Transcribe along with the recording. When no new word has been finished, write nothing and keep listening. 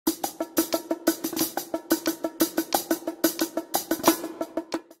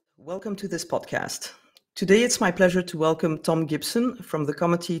Welcome to this podcast. Today it's my pleasure to welcome Tom Gibson from the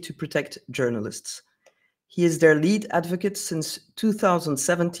Committee to Protect Journalists. He is their lead advocate since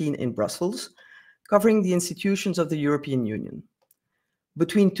 2017 in Brussels, covering the institutions of the European Union.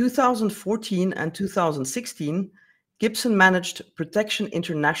 Between 2014 and 2016, Gibson managed Protection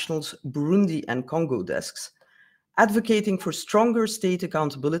International's Burundi and Congo desks, advocating for stronger state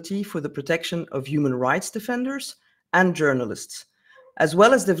accountability for the protection of human rights defenders and journalists, as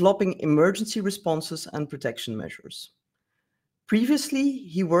well as developing emergency responses and protection measures. Previously,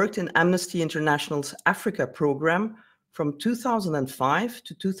 he worked in Amnesty International's Africa program from 2005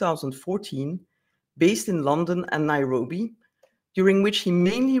 to 2014, based in London and Nairobi, during which he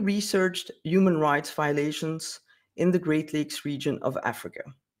mainly researched human rights violations in the Great Lakes region of Africa.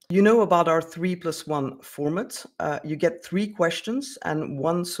 You know about our 3+1 format. You get 3 questions and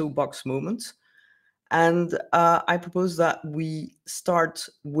 1 soapbox moment. And I propose that we start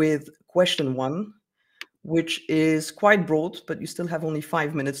with question 1, which is quite broad, but you still have only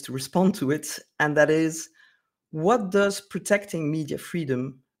 5 minutes to respond to it. And that is, what does protecting media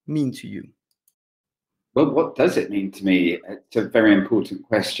freedom mean to you? Well, what does it mean to me? It's a very important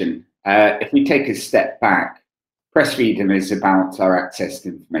question. If we take a step back, press freedom is about our access to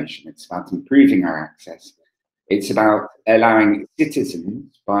information. It's about improving our access. It's about allowing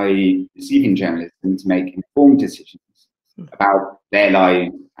citizens, by receiving journalism, to make informed decisions about their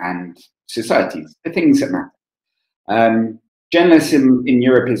lives and societies, the things that matter. Journalism in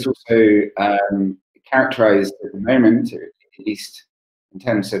Europe is also characterized at the moment, or at least in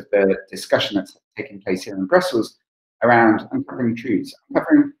terms of the discussion that's taking place here in Brussels, around uncovering truths,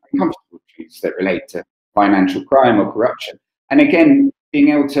 uncovering uncomfortable truths that relate to financial crime or corruption. And again, being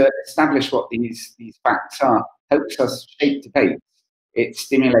able to establish what these facts are helps us shape debates. It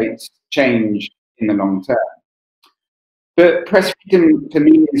stimulates change in the long term. But press freedom for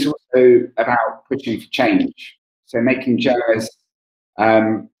me is also about pushing for change. So making journalists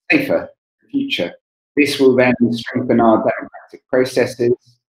safer in the future. This will then strengthen our democratic processes.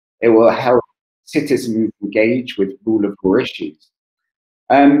 It will help citizens engage with rule of law issues.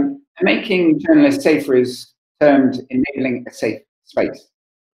 Making journalists safer is termed enabling a safe space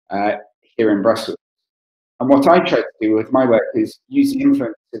here in Brussels. And what I try to do with my work is use the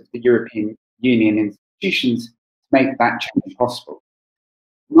influence of the European Union institutions to make that change possible.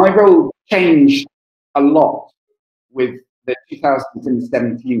 My role changed a lot with the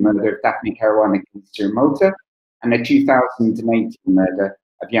 2017 murder of Daphne Caruana Galizia in Malta and the 2018 murder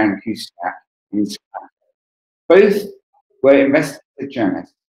of Jan Kuciak in South Africa. Both were investigative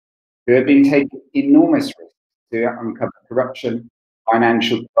journalists who have been taking enormous risks to uncover corruption,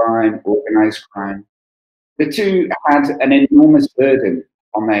 financial crime, organised crime. The two had an enormous burden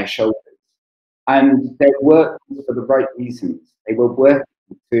on their shoulders, and they worked for the right reasons. They were working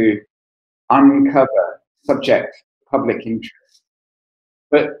to uncover subject public interest,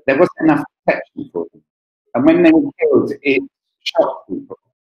 but there wasn't enough protection for them. And when they were killed, it shocked people.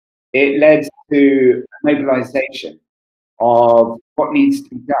 It led to a mobilisation of what needs to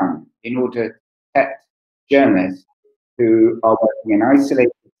be done in order to protect journalists who are working in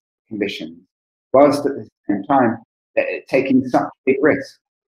isolated conditions, whilst at the same time taking such big risks.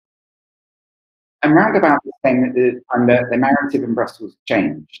 And round about the same time, the narrative in Brussels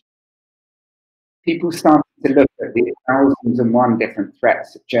changed. People started to look at the 1001 different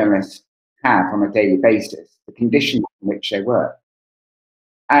threats that journalists have on a daily basis, the conditions in which they work.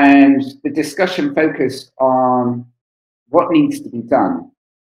 And the discussion focused on what needs to be done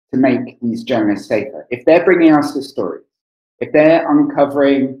to make these journalists safer. If they're bringing us the stories, if they're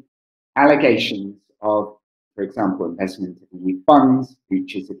uncovering allegations of, for example, investment of EU funds,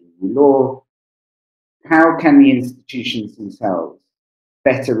 breaches of EU law, how can the institutions themselves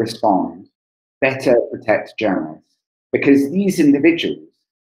better respond, better protect journalists? Because these individuals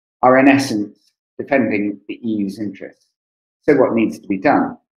are, in essence, defending the EU's interests. So what needs to be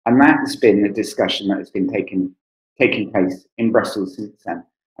done? And that has been the discussion that has been taking place in Brussels since then.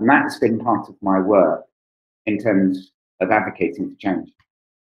 And that's been part of my work in terms of advocating for change.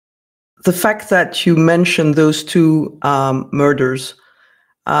 The fact that you mentioned those two murders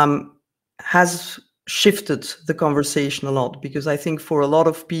has shifted the conversation a lot, because I think for a lot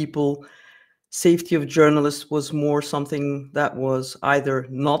of people, safety of journalists was more something that was either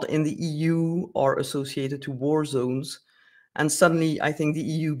not in the EU or associated to war zones. And suddenly, I think the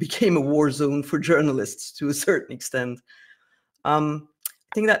EU became a war zone for journalists to a certain extent.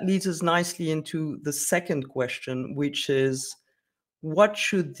 I think that leads us nicely into the second question, which is, what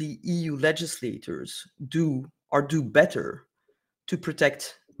should the EU legislators do or do better to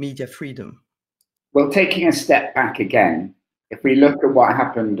protect media freedom? Well, taking a step back again, if we look at what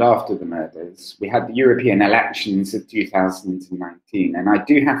happened after the murders, we had the European elections of 2019, and I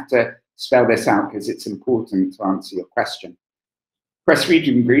do have to spell this out because it's important to answer your question. Press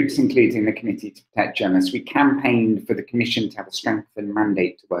freedom groups, including the Committee to Protect Journalists, we campaigned for the Commission to have a strengthened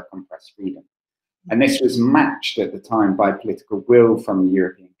mandate to work on press freedom. And this was matched at the time by political will from the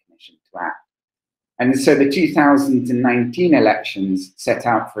European Commission to act. And so the 2019 elections set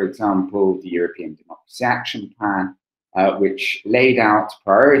out, for example, the European Democracy Action Plan, which laid out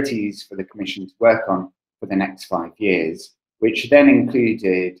priorities for the Commission to work on for the next 5 years, which then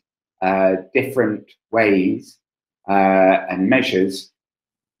included different ways and measures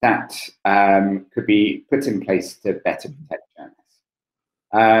that could be put in place to better protect journalists.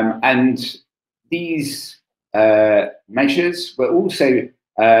 And these measures were also,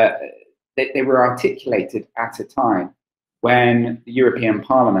 they were articulated at a time when the European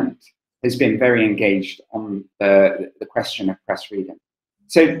Parliament has been very engaged on the question of press freedom.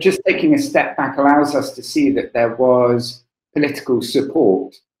 So just taking a step back allows us to see that there was political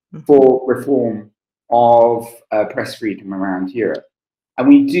support for reform of press freedom around Europe. And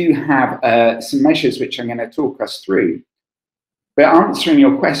we do have some measures which I'm going to talk us through. But answering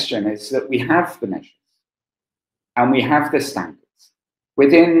your question is that we have the measures and we have the standards.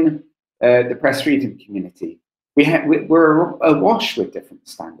 Within the press freedom community, we're awash with different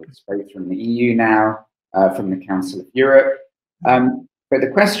standards, both from the EU now, from the Council of Europe. But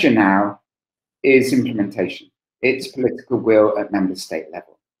the question now is implementation. It's political will at member state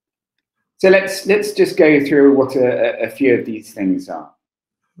level. So let's just go through what a few of these things are.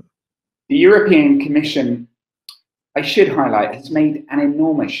 The European Commission, I should highlight, has made an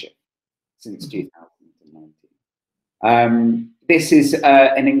enormous shift since 2019. This is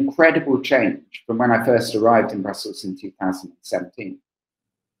an incredible change from when I first arrived in Brussels in 2017.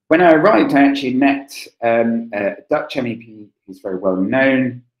 When I arrived, I actually met a Dutch MEP who's very well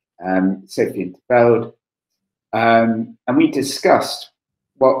known, Sophie in 't Veld, and we discussed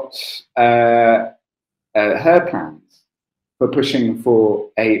what her plans for pushing for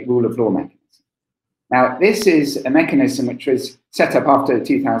a rule of law mechanism. Now, this is a mechanism which was set up after the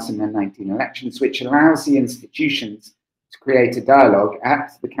 2019 elections, which allows the institutions to create a dialogue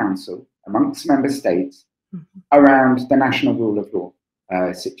at the Council amongst member states around the national rule of law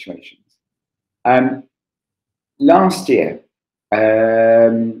situations. Last year,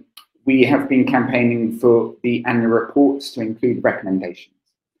 we have been campaigning for the annual reports to include recommendations.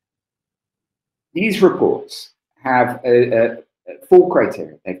 These reports have 4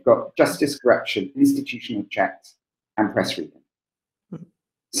 criteria. They've got justice, corruption, institutional checks, and press freedom.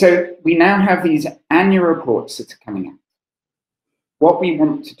 So we now have these annual reports that are coming out. What we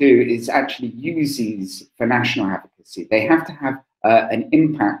want to do is actually use these for national advocacy. They have to have an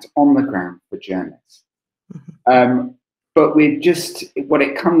impact on the ground for journalists. But what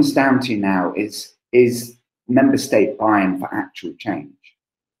it comes down to now is member state buy-in for actual change.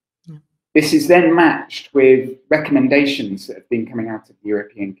 This is then matched with recommendations that have been coming out of the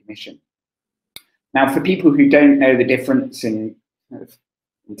European Commission. Now, for people who don't know the difference in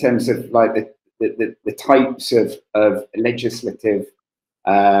terms of like the types of legislative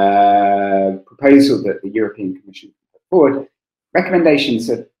proposal that the European Commission put forward, recommendations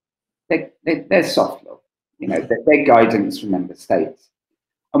are they're soft law, you know, they're guidance from member states.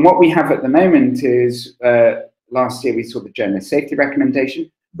 And what we have at the moment is last year we saw the journalist safety recommendation,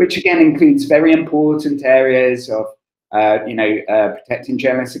 which again includes very important areas of protecting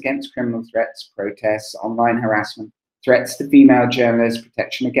journalists against criminal threats, protests, online harassment, threats to female journalists,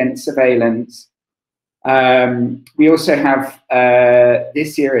 protection against surveillance. We also have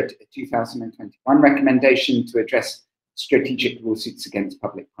this year a 2021 recommendation to address strategic lawsuits against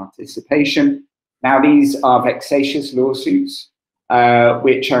public participation. Now, these are vexatious lawsuits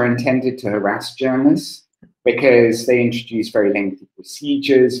which are intended to harass journalists because they introduce very lengthy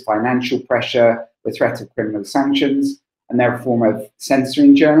procedures, financial pressure, the threat of criminal sanctions, and they're a form of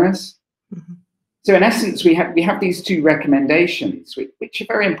censoring journalists. So in essence, we have these 2 recommendations, which are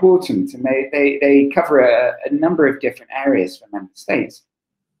very important, and they cover a number of different areas for member states.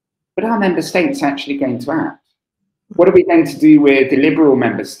 But are member states actually going to act? What are we going to do with the liberal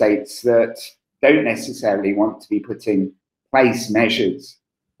member states that don't necessarily want to be putting in place measures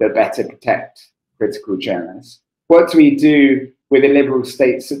that better protect critical journalists? What do we do with the liberal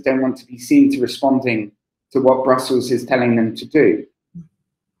states that don't want to be seen to responding to what Brussels is telling them to do?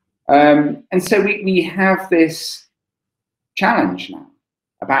 And so we have this challenge now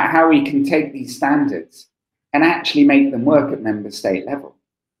about how we can take these standards and actually make them work at member state level.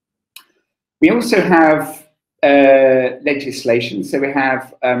 We also have legislation. So we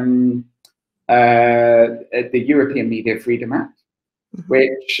have the European Media Freedom Act,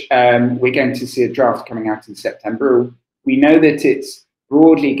 which we're going to see a draft coming out in September. We know that it's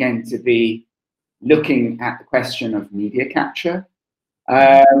broadly going to be looking at the question of media capture.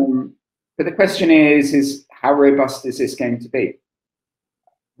 But the question is how robust is this going to be?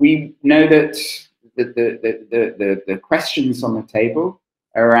 We know that the questions on the table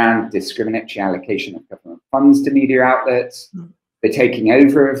around discriminatory allocation of government funds to media outlets, the taking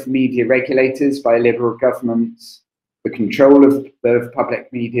over of media regulators by liberal governments, the control of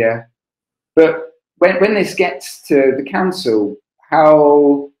public media. But when this gets to the council,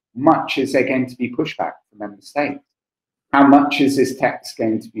 how much is there going to be pushback from member states? How much is this text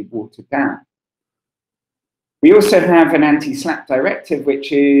going to be watered down? We also have an anti-SLAPP directive,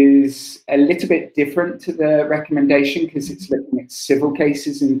 which is a little bit different to the recommendation because it's looking at civil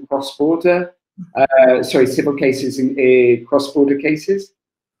cases in cross-border, civil cases in cross-border cases.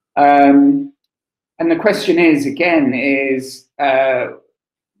 And the question is, again,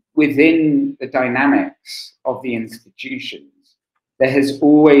 within the dynamics of the institutions, there has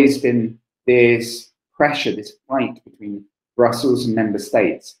always been this pressure, this fight between Brussels and member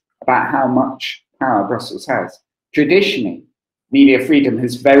states about how much power Brussels has. Traditionally, media freedom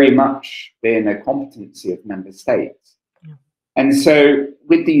has very much been a competency of member states. Yeah. And so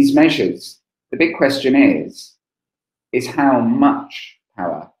with these measures, the big question is how much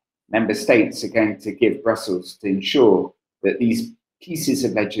power member states are going to give Brussels to ensure that these pieces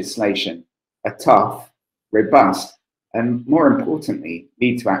of legislation are tough, robust, and more importantly,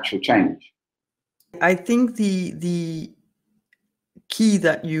 lead to actual change. I think the key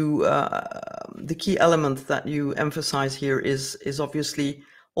that you the key element that you emphasize here is obviously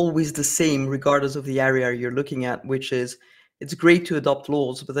always the same regardless of the area you're looking at, which is it's great to adopt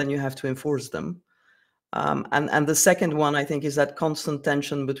laws, but then you have to enforce them. And the second one, I think, is that constant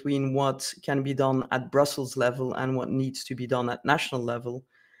tension between what can be done at Brussels level and what needs to be done at national level.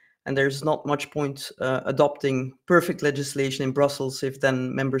 And there's not much point adopting perfect legislation in Brussels if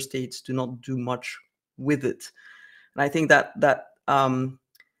then member states do not do much with it. And I think that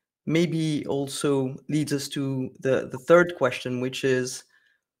maybe also leads us to the third question, which is,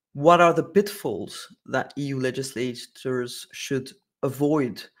 what are the pitfalls that EU legislators should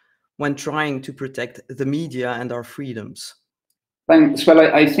avoid when trying to protect the media and our freedoms? Thanks. Well,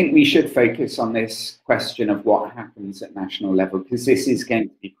 I think we should focus on this question of what happens at national level, because this is going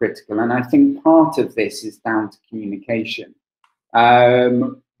to be critical. And I think part of this is down to communication.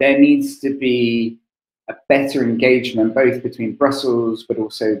 There needs to be a better engagement, both between Brussels, but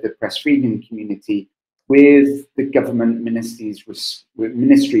also the press freedom community, with the government ministries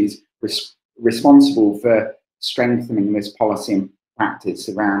responsible for strengthening this policy and practice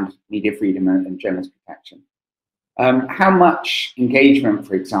around media freedom and journalist protection. How much engagement,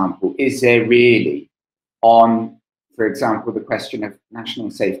 for example, is there really on, for example, the question of national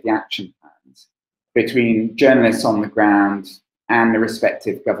safety action plans between journalists on the ground and the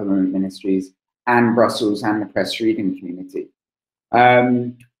respective government ministries and Brussels and the press freedom community?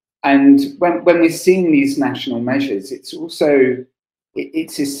 And when we're seeing these national measures,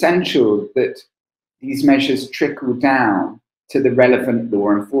 it's essential that these measures trickle down to the relevant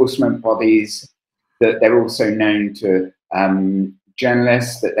law enforcement bodies, that they're also known to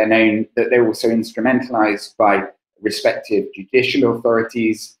journalists, that they're also instrumentalized by respective judicial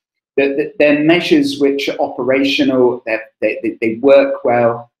authorities, that they're measures which are operational, they work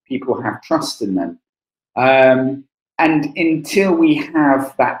well, people have trust in them. And until we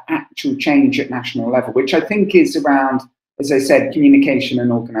have that actual change at national level, which I think is around, as I said, communication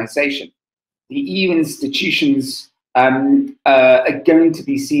and organization, the EU institutions are going to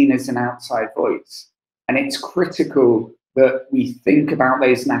be seen as an outside voice. And it's critical that we think about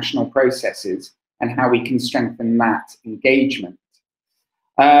those national processes and how we can strengthen that engagement.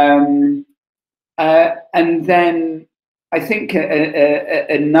 And then I think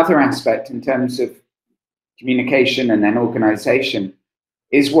another aspect in terms of communication and then organization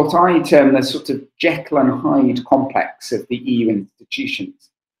is what I term the sort of Jekyll and Hyde complex of the EU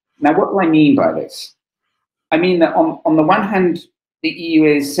institutions. Now, what do I mean by this? I mean that on the one hand, the EU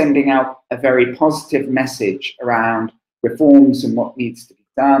is sending out a very positive message around reforms and what needs to be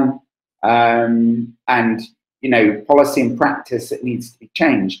done, and policy and practice that needs to be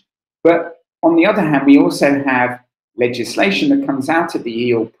changed. But on the other hand, we also have legislation that comes out of the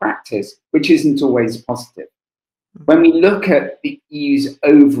EU practice, which isn't always positive. When we look at the EU's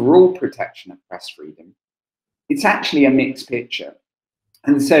overall protection of press freedom, it's actually a mixed picture.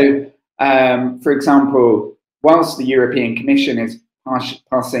 And so, for example, whilst the European Commission is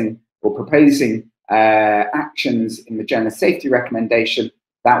passing or proposing actions in the journalist safety recommendation,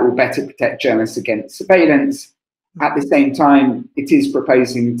 that will better protect journalists against surveillance. At the same time, it is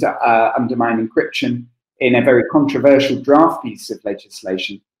proposing to undermine encryption in a very controversial draft piece of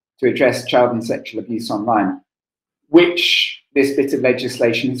legislation to address child and sexual abuse online, which this bit of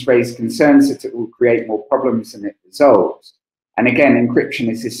legislation has raised concerns that it will create more problems than it resolves. And again, encryption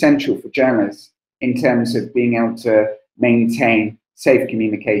is essential for journalists in terms of being able to maintain safe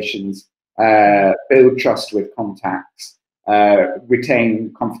communications, build trust with contacts,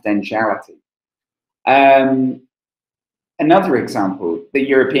 retain confidentiality. Another example, the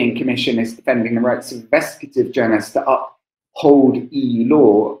European Commission is defending the rights of investigative journalists to uphold EU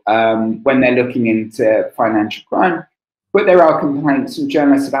law when they're looking into financial crime, but there are complaints from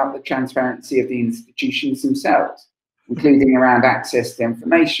journalists about the transparency of the institutions themselves, including around access to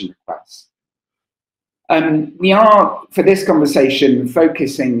information requests. We are, for this conversation,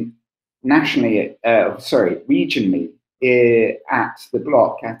 focusing nationally, regionally, at the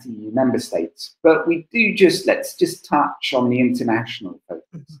bloc, at EU member states, but we do let's just touch on the international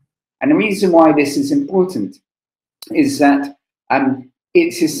focus. And the reason why this is important is that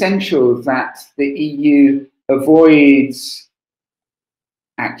it's essential that the EU avoids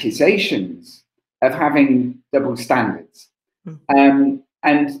accusations of having double standards.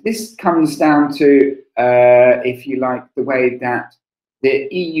 And this comes down to, if you like, the way that the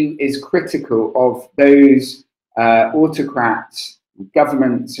EU is critical of those autocrats,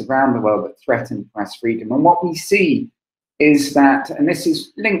 governments around the world that threaten press freedom. And what we see is that, and this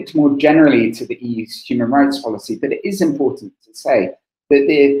is linked more generally to the EU's human rights policy, but it is important to say that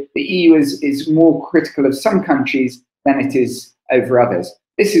the EU is more critical of some countries than it is over others.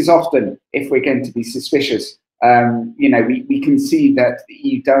 This is often, if we're going to be suspicious, we can see that the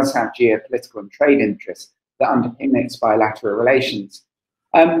EU does have geopolitical and trade interests that underpin its bilateral relations.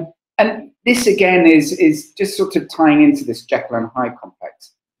 And this, again, is just sort of tying into this Jekyll and Hyde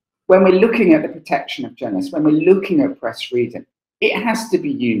complex. When we're looking at the protection of journalists, when we're looking at press freedom, it has to be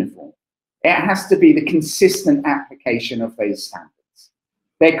uniform. It has to be the consistent application of those standards.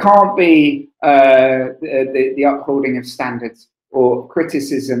 There can't be the upholding of standards or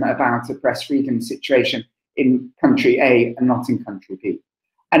criticism about a press freedom situation in country A and not in country B.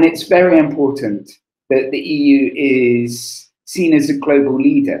 And it's very important that the EU is seen as a global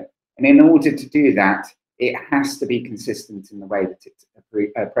leader. And in order to do that, it has to be consistent in the way that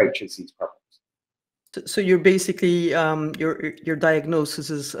it approaches these problems. So you're basically, your diagnosis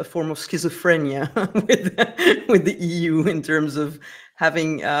is a form of schizophrenia with the EU in terms of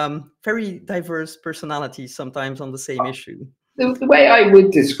having very diverse personalities sometimes on the same issue. The way I would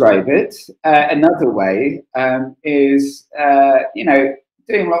describe it, another way, is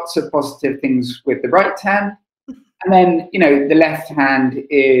doing lots of positive things with the right hand, and then the left hand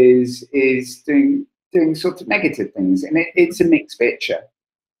is doing sort of negative things, and it's a mixed picture,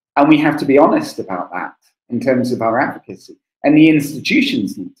 and we have to be honest about that in terms of our advocacy, and the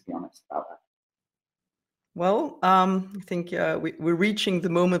institutions need to be honest about that. Well, I think we're reaching the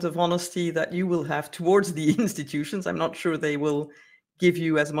moment of honesty that you will have towards the institutions. I'm not sure they will give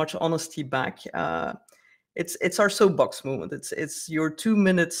you as much honesty back. It's our soapbox moment. It's your 2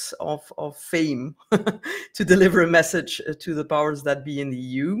 minutes of fame to deliver a message to the powers that be in the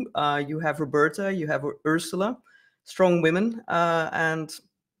EU. You have Roberta, you have Ursula, strong women, and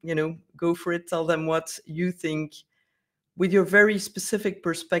go for it. Tell them what you think, with your very specific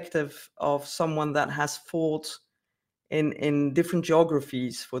perspective of someone that has fought in different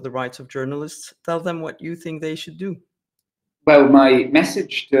geographies for the rights of journalists. Tell them what you think they should do. Well, my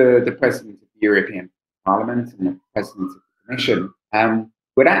message to the President of the European Parliament and the President of the Commission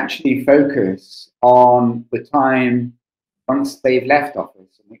would actually focus on the time once they've left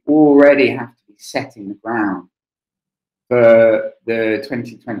office, and we already have to be setting the ground for the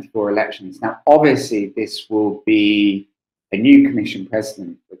 2024 elections. Now, obviously, this will be a new Commission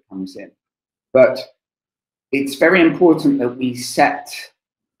President that comes in, but it's very important that we set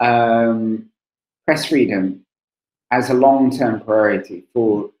press freedom as a long-term priority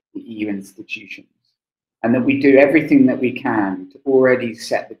for the EU institutions, and that we do everything that we can to already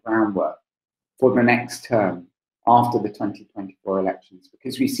set the groundwork for the next term after the 2024 elections,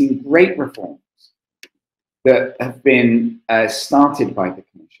 because we've seen great reforms that have been started by the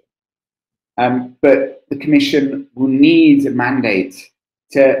Commission. But the Commission will need a mandate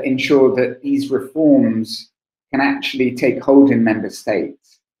to ensure that these reforms can actually take hold in member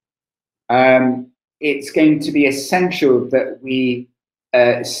states. It's going to be essential that we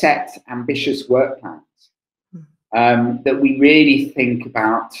set ambitious work plans, that we really think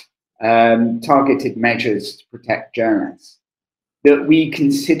about targeted measures to protect journalists, that we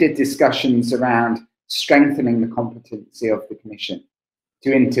consider discussions around strengthening the competency of the Commission,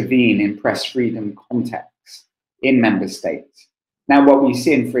 to intervene in press freedom contexts in member states. Now, what we've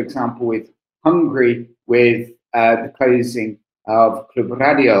seen, for example, with Hungary, with the closing of Club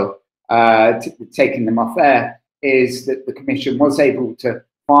Radio, taking them off air, is that the Commission was able to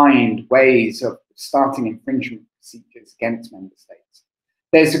find ways of starting infringement procedures against member states.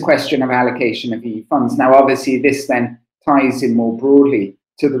 There's a question of allocation of EU funds. Now, obviously, this then ties in more broadly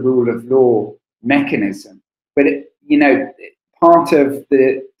to the rule of law mechanism. But, you know, part of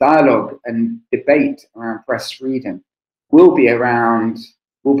the dialogue and debate around press freedom will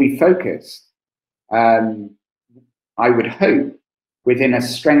be focused, I would hope, within a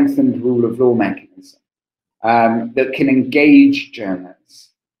strengthened rule of law mechanism that can engage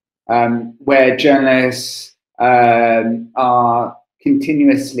journalists, where journalists are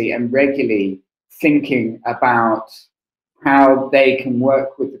continuously and regularly thinking about how they can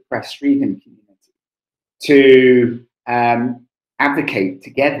work with the press freedom community to advocate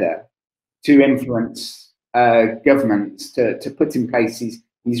together to influence governments to put in place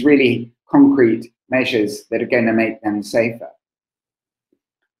these really concrete measures that are going to make them safer.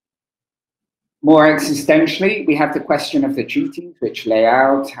 More existentially, we have the question of the treaties, which lay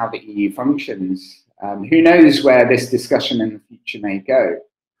out how the EU functions. Who knows where this discussion in the future may go?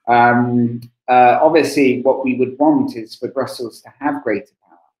 Obviously, what we would want is for Brussels to have greater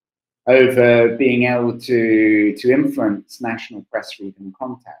power over being able to influence national press freedom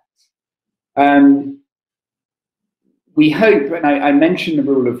contacts. We hope, and I mentioned the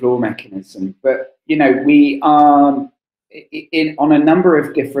rule of law mechanism, but you know, we are on a number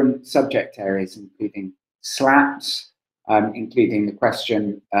of different subject areas, including slaps, including the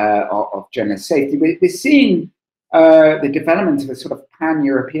question of journalist safety. We're seeing the development of a sort of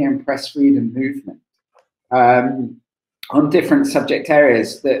pan-European press freedom movement on different subject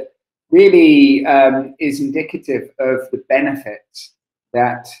areas that really is indicative of the benefits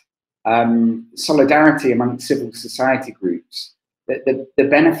that solidarity amongst civil society groups, the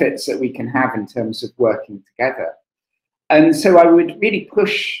benefits that we can have in terms of working together. And so I would really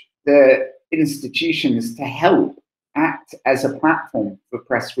push the institutions to help act as a platform for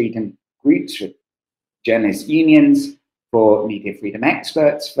press freedom groups, for journalist unions, for media freedom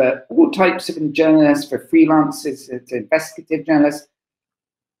experts, for all types of journalists, for freelancers, to investigative journalists,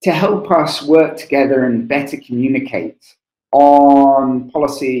 to help us work together and better communicate on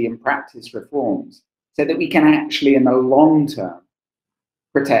policy and practice reforms so that we can actually, in the long term,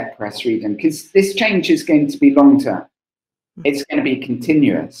 protect press freedom. Because this change is going to be long term. It's going to be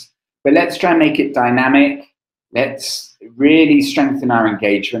continuous. But let's try and make it dynamic. Let's really strengthen our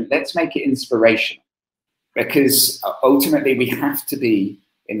engagement. Let's make it inspirational. Because ultimately, we have to be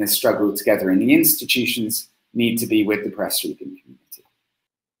in the struggle together, and the institutions need to be with the press freedom community.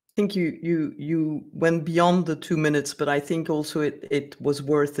 I think you went beyond the 2 minutes, but I think also it was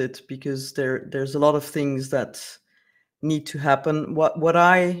worth it, because there's a lot of things that need to happen. What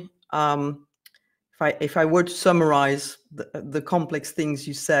I if I were to summarize the complex things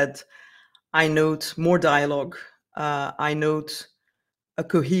you said, I note more dialogue. I note a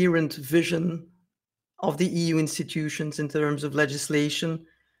coherent vision of the EU institutions in terms of legislation,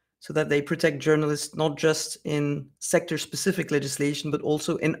 so that they protect journalists, not just in sector-specific legislation, but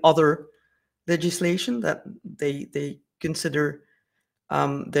also in other legislation, that they consider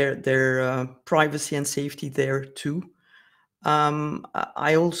their privacy and safety there too.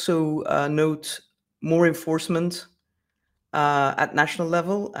 I also note more enforcement at national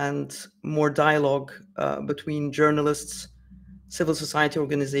level and more dialogue between journalists, civil society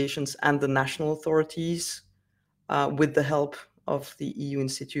organizations, and the national authorities, with the help of the EU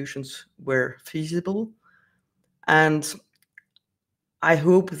institutions where feasible. And I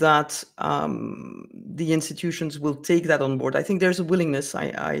hope that the institutions will take that on board. I think there's a willingness.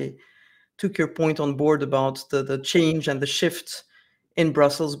 I took your point on board about the change and the shift in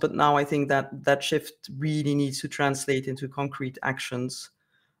Brussels, but now I think that shift really needs to translate into concrete actions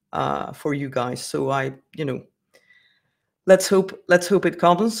for you guys. So let's hope it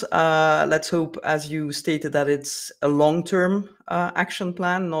comes. Let's hope, as you stated, that it's a long-term action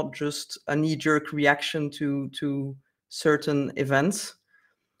plan, not just a knee-jerk reaction to certain events.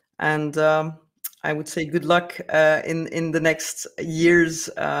 And I would say good luck in the next years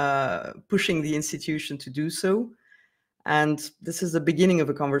pushing the institution to do so. And this is the beginning of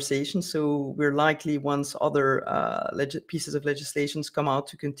a conversation, so we're likely, once other pieces of legislation come out,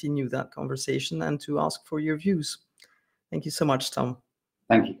 to continue that conversation and to ask for your views. Thank you so much, Tom.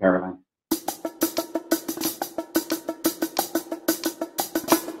 Thank you, Caroline.